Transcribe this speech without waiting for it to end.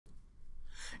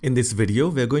In this video,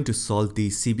 we are going to solve the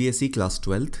CBSE Class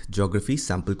 12th Geography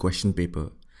Sample Question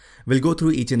Paper. We'll go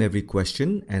through each and every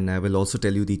question, and I will also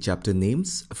tell you the chapter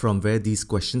names from where these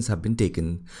questions have been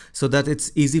taken, so that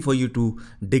it's easy for you to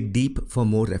dig deep for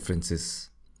more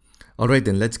references. Alright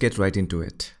then, let's get right into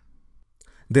it.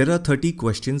 There are 30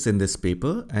 questions in this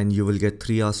paper, and you will get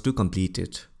 3 hours to complete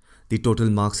it. The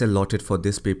total marks allotted for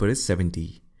this paper is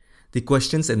 70. The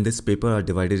questions in this paper are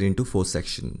divided into 4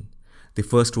 sections. The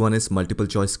first one is multiple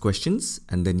choice questions,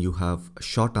 and then you have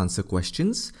short answer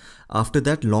questions, after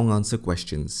that long answer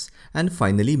questions, and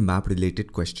finally map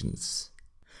related questions.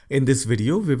 In this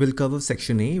video, we will cover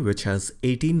section A, which has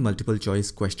 18 multiple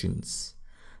choice questions.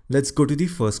 Let's go to the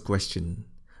first question.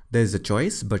 There is a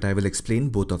choice, but I will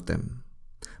explain both of them.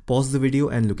 Pause the video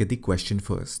and look at the question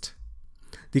first.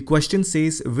 The question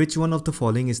says, which one of the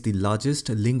following is the largest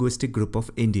linguistic group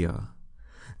of India?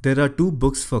 There are 2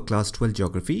 books for class 12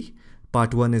 geography.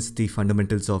 Part 1 is the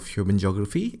Fundamentals of Human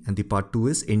Geography, and the part 2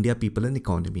 is India, People and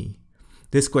Economy.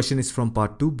 This question is from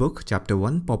part 2 book, chapter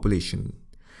 1, Population.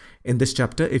 In this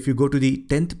chapter, if you go to the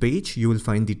 10th page, you will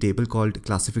find the table called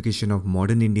Classification of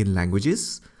Modern Indian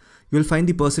Languages. You will find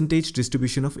the percentage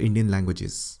distribution of Indian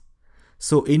languages.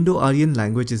 So Indo-Aryan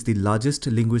language is the largest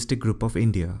linguistic group of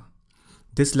India.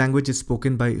 This language is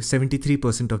spoken by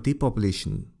 73% of the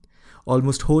population.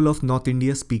 Almost whole of North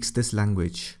India speaks this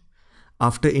language.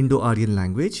 After Indo-Aryan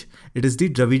language, it is the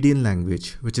Dravidian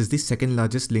language, which is the second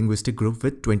largest linguistic group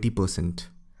with 20%.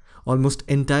 Almost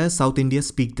entire South India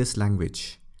speak this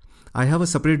language. I have a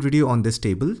separate video on this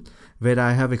table where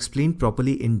I have explained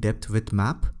properly in depth with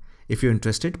map. If you're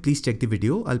interested, please check the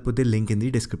video. I'll put the link in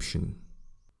the description.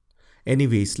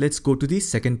 Anyways, let's go to the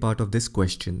second part of this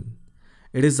question.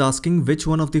 It is asking which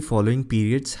one of the following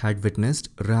periods had witnessed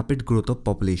rapid growth of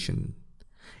population.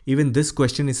 Even this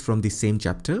question is from the same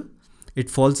chapter. It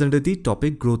falls under the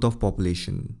topic growth of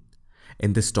population.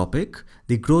 In this topic,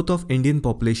 the growth of Indian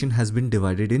population has been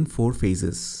divided in 4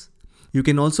 phases. You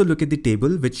can also look at the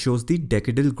table which shows the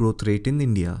decadal growth rate in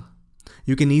India.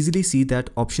 You can easily see that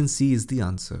option C is the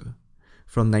answer.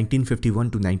 From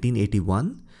 1951 to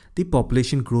 1981, the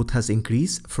population growth has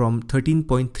increased from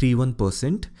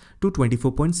 13.31% to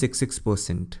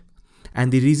 24.66%.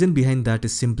 And the reason behind that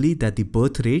is simply that the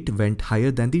birth rate went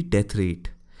higher than the death rate.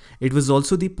 It was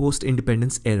also the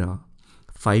post-independence era.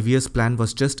 5 years plan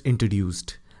was just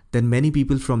introduced. Then many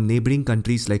people from neighboring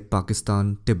countries like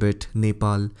Pakistan, Tibet,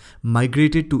 Nepal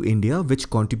migrated to India, which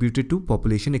contributed to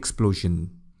population explosion.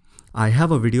 I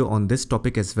have a video on this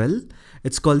topic as well.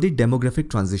 It's called the demographic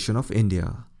transition of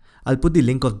India. I'll put the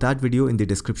link of that video in the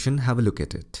description. Have a look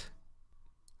at it.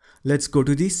 Let's go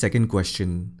to the second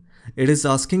question. It is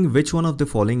asking which one of the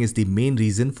following is the main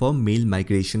reason for male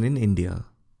migration in India.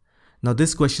 Now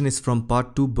this question is from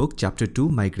part 2 book, chapter 2,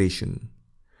 Migration.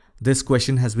 This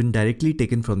question has been directly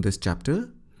taken from this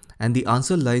chapter, and the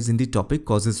answer lies in the topic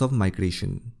causes of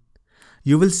migration.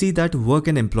 You will see that work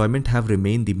and employment have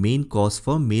remained the main cause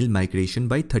for male migration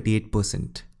by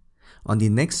 38%. On the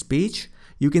next page,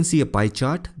 you can see a pie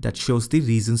chart that shows the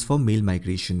reasons for male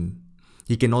migration.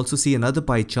 You can also see another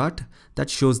pie chart that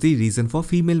shows the reason for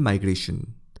female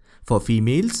migration. For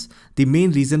females, the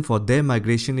main reason for their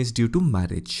migration is due to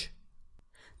marriage.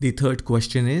 The third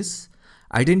question is,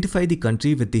 identify the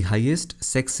country with the highest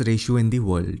sex ratio in the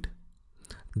world.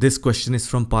 This question is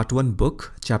from part 1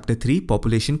 book, chapter 3,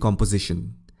 Population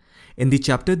Composition. In the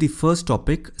chapter, the first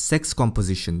topic, sex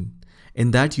composition. In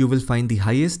that you will find the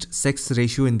highest sex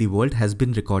ratio in the world has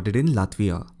been recorded in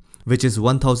Latvia, which is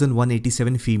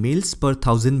 1187 females per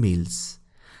 1000 males.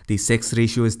 The sex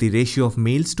ratio is the ratio of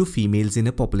males to females in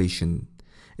a population.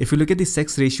 If you look at the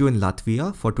sex ratio in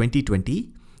Latvia for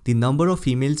 2020, the number of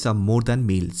females are more than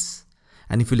males.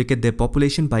 And if you look at their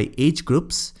population by age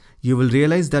groups, you will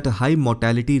realize that a high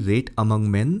mortality rate among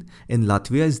men in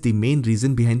Latvia is the main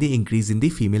reason behind the increase in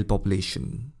the female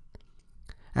population.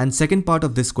 And second part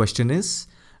of this question is,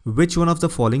 which one of the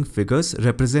following figures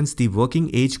represents the working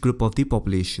age group of the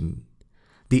population?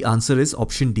 The answer is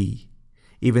option D.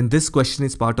 Even this question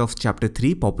is part of chapter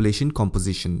 3, Population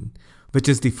Composition, which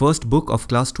is the first book of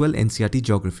class 12 NCERT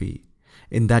Geography.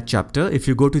 In that chapter, if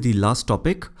you go to the last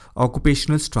topic,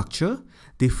 occupational structure,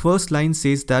 the first line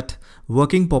says that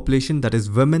working population, that is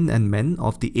women and men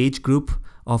of the age group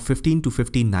of 15 to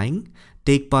 59,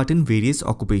 take part in various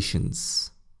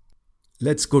occupations.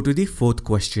 Let's go to the fourth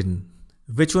question.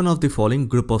 Which one of the following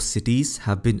group of cities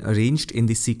have been arranged in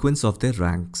the sequence of their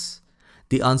ranks?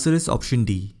 The answer is option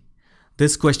D.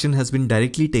 This question has been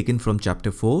directly taken from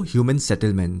chapter 4, Human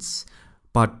Settlements,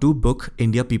 part 2 book,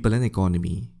 India, People and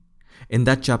Economy. In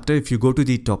that chapter, if you go to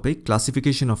the topic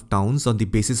classification of towns on the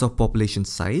basis of population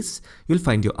size, you'll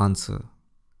find your answer.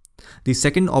 The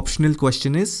second optional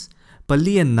question is,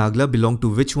 Palli and Nagla belong to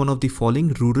which one of the following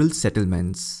rural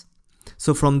settlements?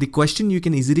 So from the question you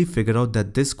can easily figure out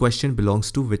that this question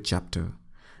belongs to which chapter.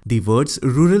 The words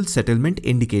rural settlement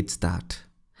indicates that.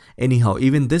 Anyhow,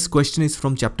 even this question is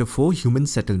from chapter 4, Human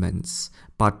Settlements,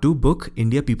 part 2, book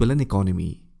India, People and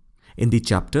Economy. In the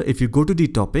chapter, if you go to the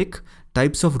topic,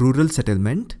 types of rural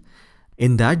settlement,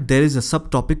 in that there is a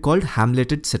subtopic called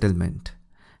hamleted settlement.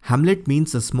 Hamlet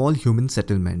means a small human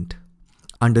settlement.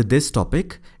 Under this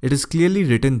topic, it is clearly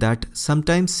written that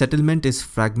sometimes settlement is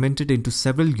fragmented into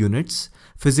several units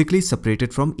physically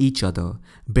separated from each other,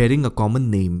 bearing a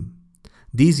common name.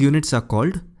 These units are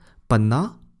called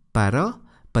Panna, Para,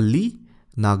 Palli,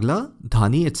 Nagla,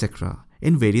 Dhani, etc.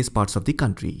 in various parts of the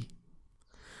country.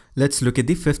 Let's look at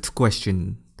the fifth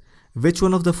question. Which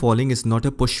one of the following is not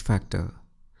a push factor?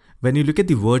 When you look at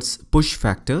the words push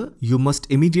factor, you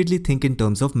must immediately think in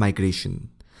terms of migration,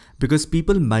 because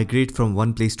people migrate from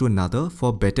one place to another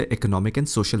for better economic and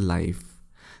social life.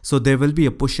 So there will be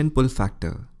a push and pull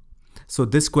factor. So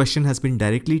this question has been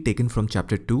directly taken from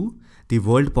chapter 2, the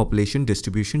world population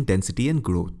distribution, density and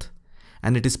growth.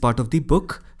 And it is part of the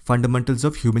book Fundamentals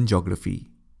of Human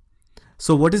Geography.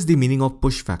 So what is the meaning of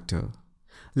push factor?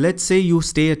 Let's say you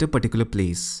stay at a particular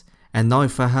place. And now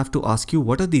if I have to ask you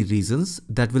what are the reasons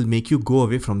that will make you go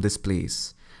away from this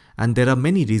place? And there are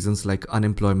many reasons like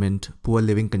unemployment, poor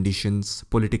living conditions,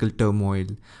 political turmoil,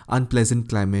 unpleasant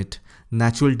climate,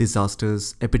 natural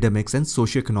disasters, epidemics and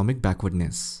socioeconomic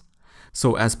backwardness.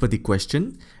 So as per the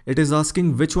question, it is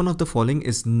asking which one of the following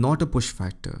is not a push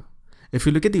factor. If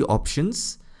you look at the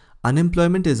options,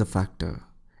 unemployment is a factor.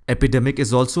 Epidemic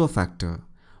is also a factor.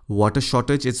 Water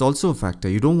shortage is also a factor.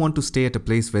 You don't want to stay at a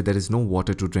place where there is no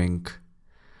water to drink.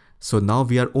 So now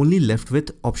we are only left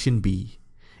with option B.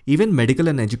 Even medical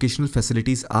and educational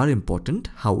facilities are important.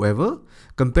 However,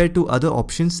 compared to other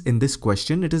options in this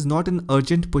question, it is not an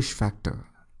urgent push factor.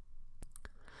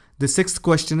 The sixth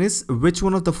question is, which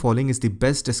one of the following is the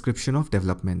best description of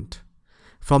development?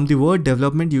 From the word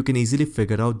development, you can easily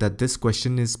figure out that this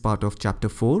question is part of chapter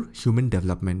 4, Human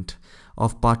Development,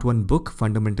 of part 1 book,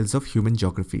 Fundamentals of Human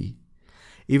Geography.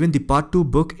 Even the part 2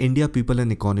 book, India, People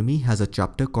and Economy, has a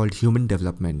chapter called Human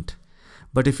Development.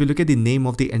 But if you look at the name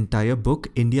of the entire book,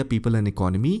 India, People and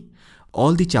Economy,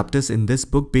 all the chapters in this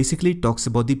book basically talks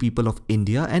about the people of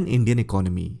India and Indian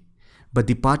economy. But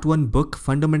the part 1 book,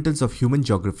 Fundamentals of Human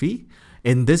Geography,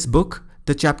 in this book,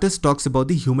 the chapters talks about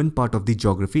the human part of the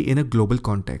geography in a global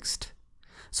context.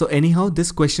 So anyhow,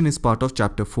 this question is part of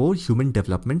chapter 4, Human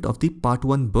Development of the part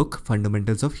 1 book,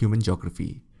 Fundamentals of Human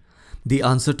Geography. The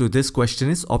answer to this question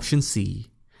is option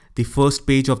C. The first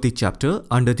page of the chapter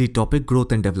under the topic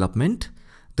Growth and Development,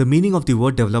 the meaning of the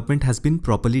word development has been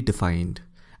properly defined.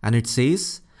 And it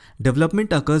says,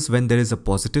 development occurs when there is a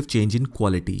positive change in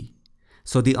quality.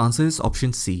 So the answer is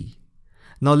option C.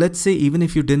 Now let's say even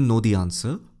if you didn't know the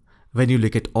answer, when you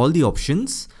look at all the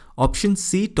options, option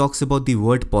C talks about the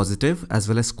word positive as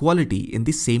well as quality in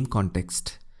the same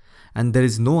context. And there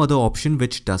is no other option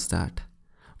which does that.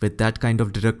 With that kind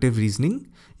of deductive reasoning,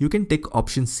 you can take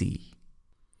option C.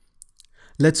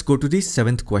 Let's go to the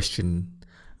seventh question.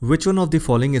 Which one of the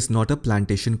following is not a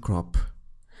plantation crop?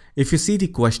 If you see the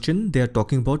question, they are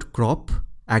talking about crop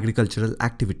agricultural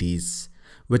activities,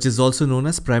 which is also known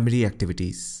as primary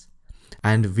activities.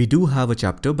 And we do have a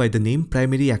chapter by the name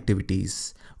Primary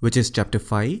Activities, which is chapter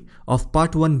 5 of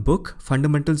part 1 book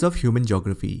Fundamentals of Human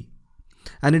Geography.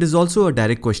 And it is also a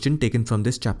direct question taken from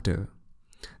this chapter.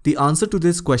 The answer to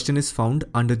this question is found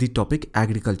under the topic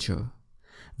Agriculture.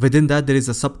 Within that, there is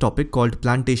a subtopic called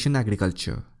Plantation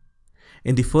Agriculture.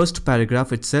 In the first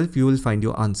paragraph itself, you will find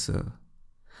your answer.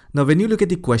 Now, when you look at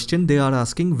the question, they are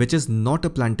asking which is not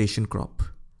a plantation crop.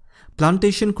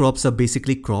 Plantation crops are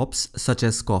basically crops such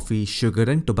as coffee, sugar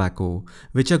and tobacco,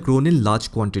 which are grown in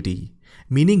large quantity,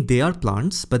 meaning they are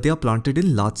plants but they are planted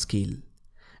in large scale.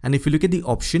 And if you look at the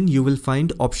option, you will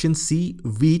find option C,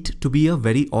 wheat, to be a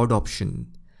very odd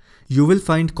option. You will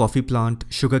find coffee plant,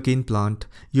 sugarcane plant,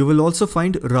 you will also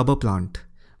find rubber plant,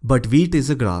 but wheat is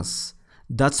a grass.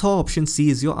 That's how option C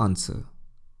is your answer.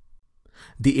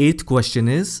 The eighth question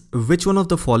is, which one of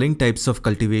the following types of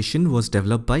cultivation was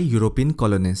developed by European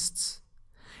colonists?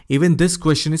 Even this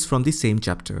question is from the same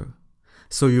chapter.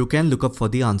 So you can look up for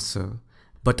the answer,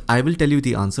 but I will tell you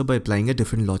the answer by applying a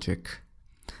different logic.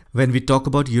 When we talk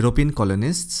about European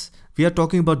colonists, we are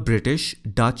talking about British,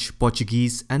 Dutch,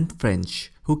 Portuguese and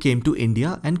French who came to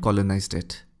India and colonized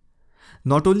it.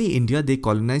 Not only India, they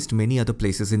colonized many other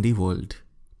places in the world.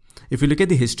 If you look at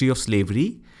the history of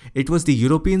slavery, it was the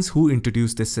Europeans who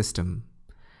introduced this system.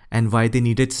 And why they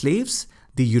needed slaves?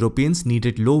 The Europeans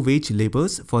needed low-wage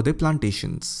laborers for their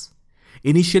plantations.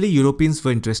 Initially, Europeans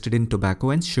were interested in tobacco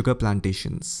and sugar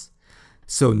plantations.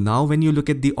 So now when you look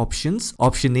at the options,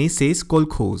 option A says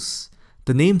kolkhoz.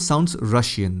 The name sounds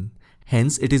Russian,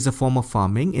 hence it is a form of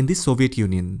farming in the Soviet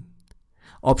Union.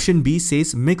 Option B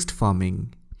says mixed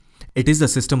farming. It is a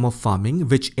system of farming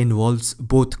which involves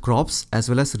both crops as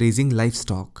well as raising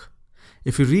livestock.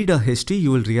 If you read our history,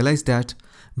 you will realize that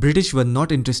British were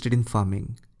not interested in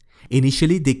farming.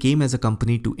 Initially, they came as a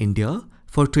company to India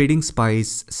for trading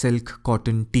spice, silk,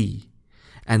 cotton, tea.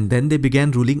 And then they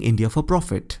began ruling India for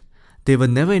profit. They were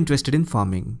never interested in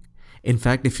farming. In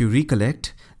fact, if you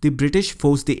recollect, the British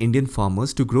forced the Indian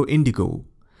farmers to grow indigo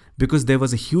because there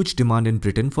was a huge demand in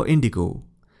Britain for indigo.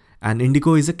 And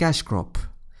indigo is a cash crop.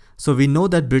 So we know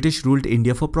that British ruled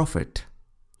India for profit.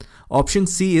 Option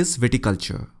C is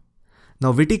viticulture.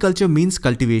 Now viticulture means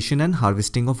cultivation and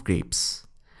harvesting of grapes.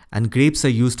 And grapes are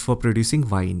used for producing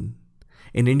wine.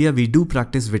 In India we do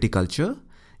practice viticulture.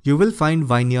 You will find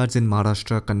vineyards in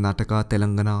Maharashtra, Karnataka,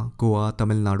 Telangana, Goa,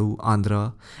 Tamil Nadu,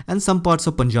 Andhra and some parts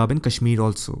of Punjab and Kashmir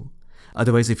also.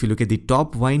 Otherwise, if you look at the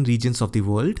top wine regions of the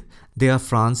world, they are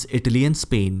France, Italy and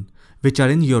Spain, which are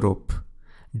in Europe.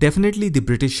 Definitely the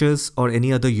Britishers or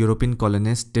any other European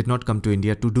colonists did not come to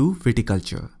India to do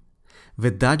viticulture.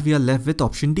 With that, we are left with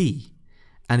option D.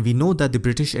 And we know that the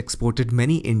British exported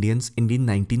many Indians in the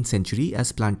 19th century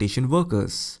as plantation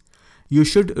workers. You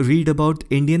should read about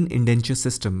Indian indenture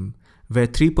system, where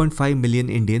 3.5 million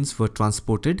Indians were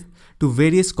transported to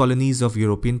various colonies of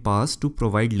European powers to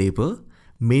provide labor,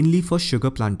 mainly for sugar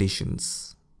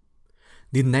plantations.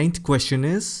 The 9th question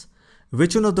is,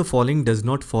 which one of the following does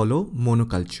not follow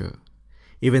monoculture?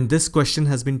 Even this question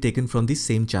has been taken from the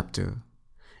same chapter.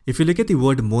 If you look at the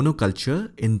word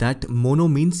monoculture, in that mono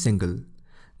means single.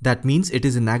 That means it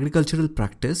is an agricultural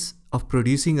practice of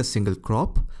producing a single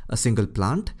crop, a single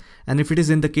plant, and if it is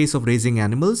in the case of raising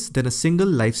animals, then a single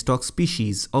livestock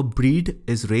species or breed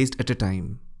is raised at a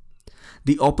time.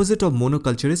 The opposite of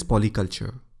monoculture is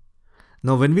polyculture.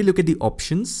 Now when we look at the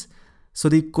options, so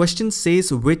the question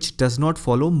says which does not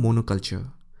follow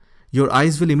monoculture. Your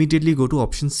eyes will immediately go to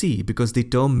option C because the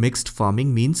term mixed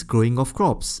farming means growing of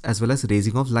crops as well as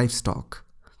raising of livestock.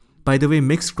 By the way,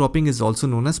 mixed cropping is also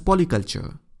known as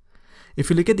polyculture. If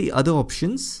you look at the other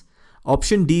options,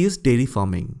 option D is dairy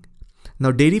farming.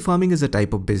 Now dairy farming is a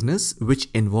type of business which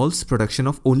involves production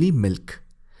of only milk.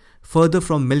 Further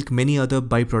from milk, many other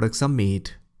byproducts are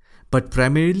made. But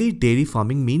primarily dairy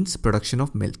farming means production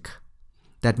of milk.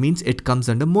 That means it comes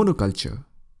under monoculture.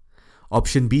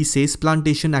 Option B says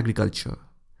plantation agriculture.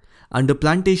 Under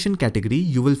plantation category,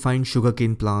 you will find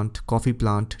sugarcane plant, coffee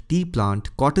plant, tea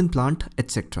plant, cotton plant,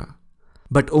 etc.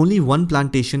 But only one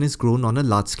plantation is grown on a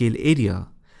large-scale area.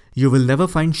 You will never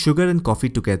find sugar and coffee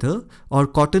together or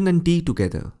cotton and tea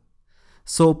together.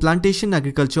 So plantation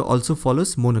agriculture also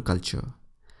follows monoculture.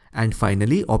 And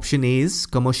finally, option A is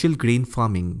commercial grain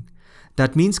farming.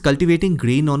 That means cultivating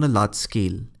grain on a large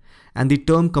scale. And the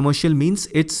term commercial means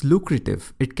it's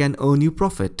lucrative, it can earn you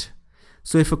profit.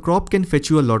 So if a crop can fetch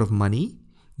you a lot of money,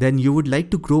 then you would like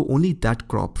to grow only that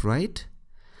crop, right?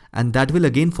 And that will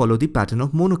again follow the pattern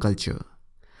of monoculture.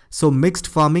 So mixed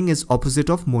farming is opposite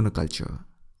of monoculture.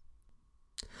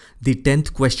 The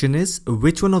 10th question is,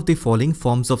 which one of the following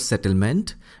forms of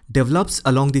settlement develops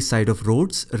along the side of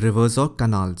roads, rivers or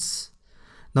canals?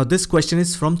 Now this question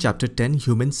is from chapter 10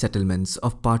 Human Settlements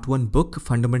of part 1 book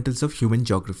Fundamentals of Human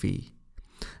Geography.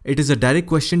 It is a direct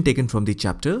question taken from the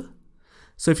chapter.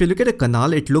 So if you look at a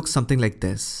canal, it looks something like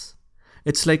this.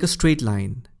 It's like a straight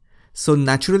line. So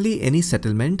naturally any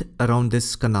settlement around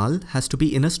this canal has to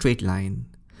be in a straight line.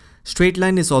 Straight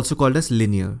line is also called as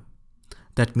linear.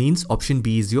 That means option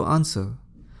B is your answer.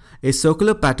 A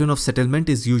circular pattern of settlement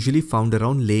is usually found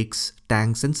around lakes,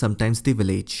 tanks and sometimes the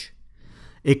village.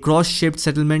 A cross-shaped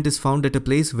settlement is found at a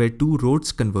place where two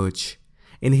roads converge.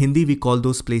 In Hindi we call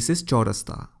those places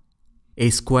chaurasta. A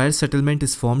square settlement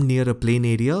is formed near a plain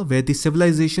area where the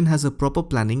civilization has a proper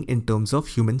planning in terms of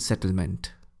human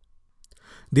settlement.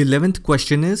 The 11th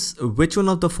question is, which one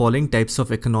of the following types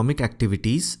of economic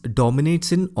activities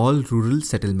dominates in all rural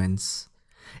settlements?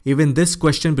 Even this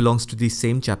question belongs to the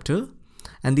same chapter,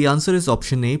 and the answer is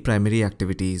option A, primary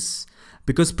activities.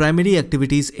 Because primary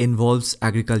activities involves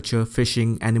agriculture,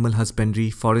 fishing, animal husbandry,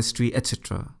 forestry,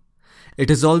 etc. It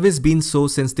has always been so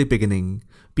since the beginning.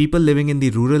 People living in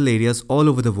the rural areas all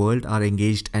over the world are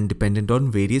engaged and dependent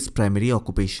on various primary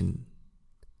occupation.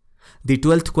 The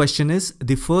 12th question is,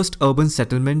 the first urban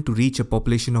settlement to reach a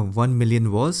population of 1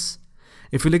 million was?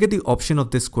 If you look at the option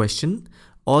of this question,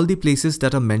 all the places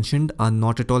that are mentioned are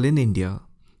not at all in India.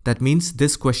 That means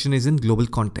this question is in global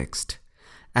context.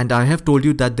 And I have told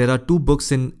you that there are 2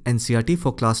 books in NCERT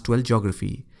for class 12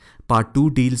 geography. Part 2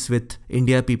 deals with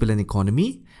India, People and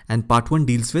Economy, and Part 1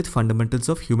 deals with Fundamentals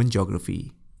of Human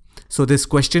Geography. So this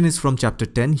question is from Chapter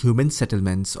 10, Human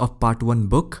Settlements of Part 1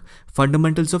 book,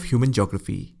 Fundamentals of Human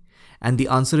Geography. And the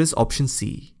answer is option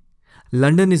C.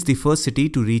 London is the first city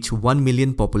to reach 1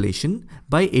 million population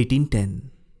by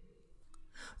 1810.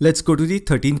 Let's go to the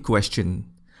 13th question.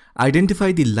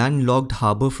 Identify the landlocked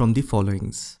harbour from the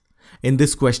followings. In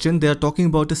this question, they are talking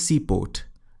about a seaport.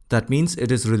 That means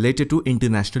it is related to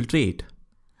international trade.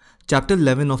 Chapter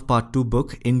 11 of Part 2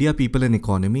 book, India, People and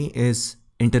Economy is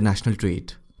international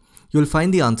trade. You'll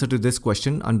find the answer to this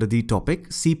question under the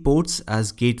topic Seaports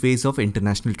as Gateways of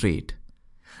International Trade.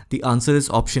 The answer is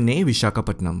option A,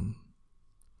 Visakhapatnam.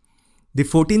 The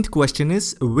 14th question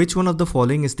is, which one of the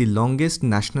following is the longest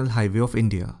national highway of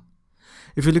India?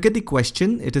 If you look at the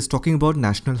question, it is talking about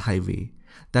national highway.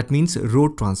 That means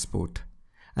road transport.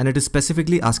 And it is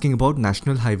specifically asking about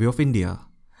National Highway of India.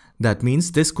 That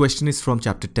means this question is from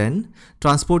Chapter 10,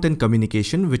 Transport and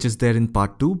Communication, which is there in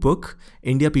Part 2 book,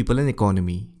 India, People and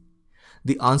Economy.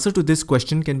 The answer to this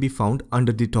question can be found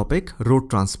under the topic Road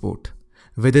Transport.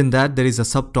 Within that, there is a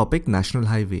subtopic National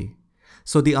Highway.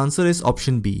 So the answer is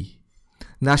option B.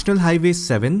 National Highway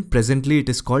 7, presently it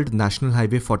is called National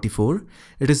Highway 44.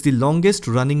 It is the longest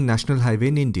running national highway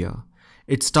in India.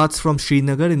 It starts from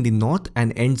Srinagar in the north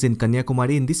and ends in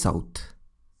Kanyakumari in the south.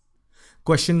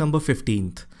 Question number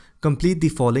 15th. Complete the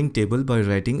following table by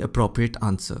writing appropriate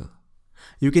answer.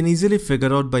 You can easily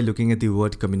figure out by looking at the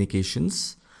word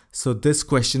communications. So this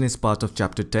question is part of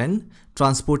Chapter 10,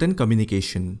 Transport and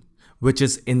Communication, which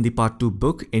is in the Part 2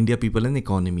 book, India, People and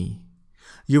Economy.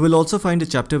 You will also find a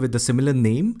chapter with a similar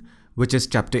name, which is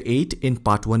Chapter 8 in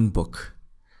Part 1 book.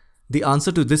 The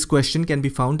answer to this question can be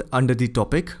found under the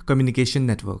topic Communication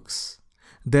Networks.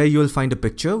 There you will find a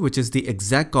picture which is the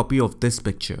exact copy of this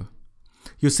picture.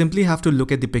 You simply have to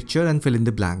look at the picture and fill in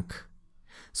the blank.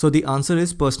 So the answer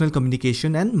is personal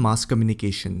communication and mass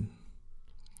communication.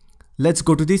 Let's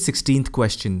go to the 16th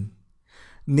question.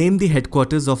 Name the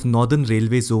headquarters of Northern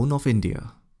Railway Zone of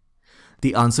India.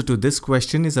 The answer to this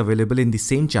question is available in the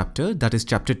same chapter, that is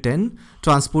Chapter 10,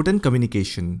 Transport and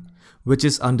Communication, which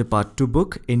is under Part 2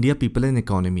 book, India, People and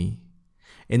Economy.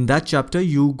 In that chapter,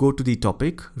 you go to the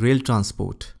topic Rail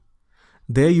Transport.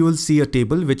 There you will see a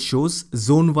table which shows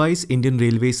zone-wise Indian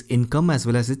Railways income as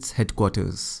well as its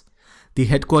headquarters. The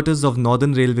headquarters of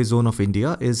Northern Railway Zone of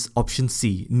India is option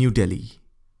C, New Delhi.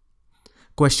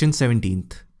 Question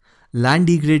 17th. Land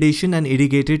degradation and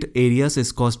irrigated areas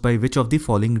is caused by which of the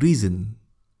following reason?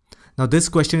 Now this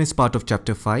question is part of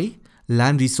Chapter 5,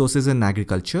 Land Resources and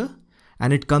Agriculture,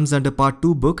 and it comes under Part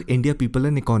 2 book, India, People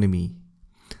and Economy.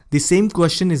 The same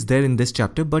question is there in this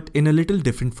chapter but in a little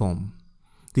different form.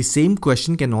 The same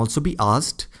question can also be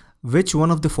asked, which one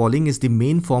of the following is the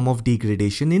main form of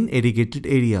degradation in irrigated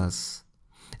areas?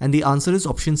 And the answer is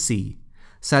option C,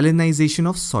 salinization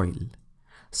of soil.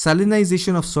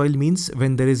 Salinization of soil means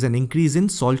when there is an increase in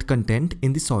salt content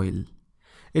in the soil.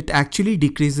 It actually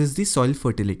decreases the soil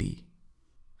fertility.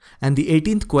 And the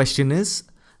 18th question is,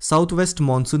 southwest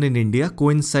monsoon in India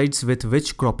coincides with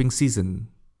which cropping season?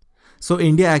 So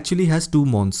India actually has 2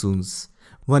 monsoons.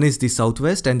 One is the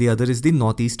southwest and the other is the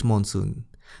northeast monsoon.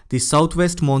 The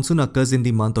southwest monsoon occurs in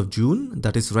the month of June,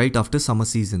 that is right after summer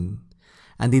season.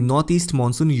 And the northeast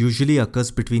monsoon usually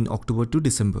occurs between October to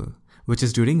December, which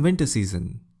is during winter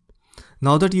season.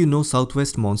 Now that you know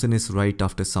southwest monsoon is right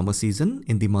after summer season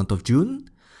in the month of June,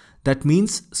 that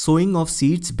means sowing of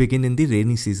seeds begin in the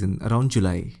rainy season around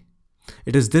July.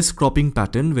 It is this cropping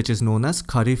pattern which is known as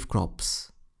Kharif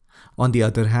crops. On the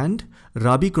other hand,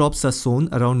 Rabi crops are sown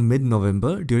around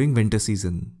mid-November during winter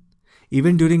season.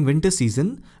 Even during winter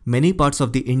season, many parts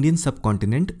of the Indian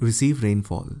subcontinent receive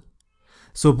rainfall.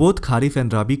 So both Kharif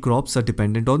and Rabi crops are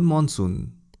dependent on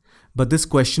monsoon. But this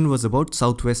question was about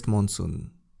southwest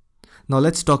monsoon. Now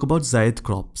let's talk about Zaid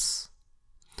crops.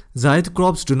 Zaid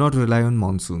crops do not rely on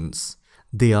monsoons.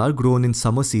 They are grown in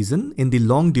summer season in the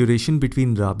long duration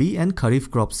between Rabi and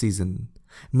Kharif crop season,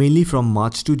 mainly from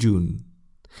March to June.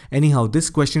 Anyhow, this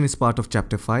question is part of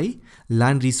Chapter 5,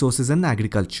 Land Resources and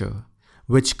Agriculture,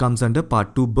 which comes under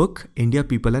Part 2 book, India,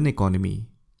 People and Economy.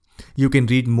 You can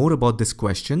read more about this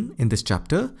question in this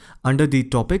chapter under the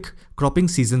topic Cropping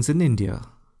Seasons in India.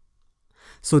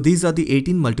 So these are the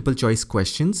 18 multiple choice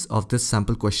questions of this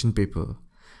sample question paper.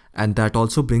 And that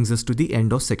also brings us to the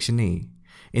end of Section A.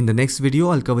 In the next video,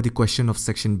 I'll cover the question of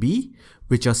Section B,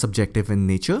 which are subjective in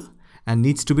nature and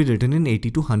needs to be written in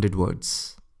 80 to 100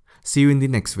 words. See you in the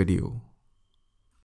next video.